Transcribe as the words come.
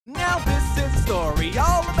Now this is a story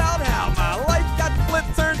all about how my life got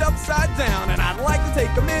flipped, turned upside down, and I'd like to take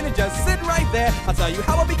a minute, just sit right there. I'll tell you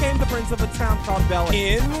how I became the prince of a town called Bel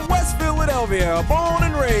Air. In West Philadelphia, born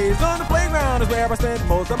and raised, on the playground is where I spent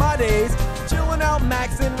most of my days. Chilling out,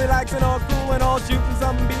 maxing, relaxing, all cool and all, shooting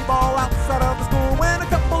some b-ball outside of the school. When a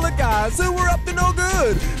couple of guys who were up to no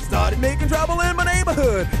good started making trouble in my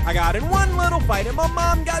neighborhood. I got in one little fight and my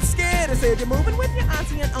mom got scared and said, "You're moving with your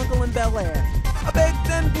auntie and uncle in Bel Air." I begged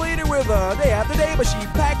and pleaded with her day after day, but she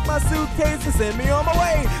packed my suitcase and sent me on my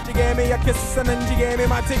way. She gave me a kiss and then she gave me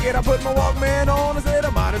my ticket. I put my Walkman on and said I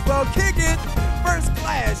might as well kick it. First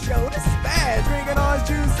class, yo, this is bad. Drinking orange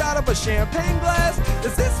juice out of a champagne glass.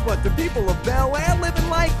 Is this what the people of Bel Air living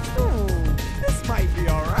like? This might be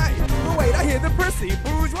alright. But wait, I hear the prissy,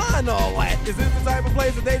 bourgeois and all that. Is this the type of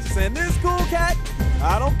place that they should send this cool cat?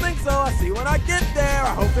 I don't think so. I see when I get there.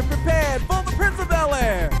 I hope they're prepared for the Prince of Bel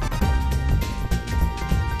Air.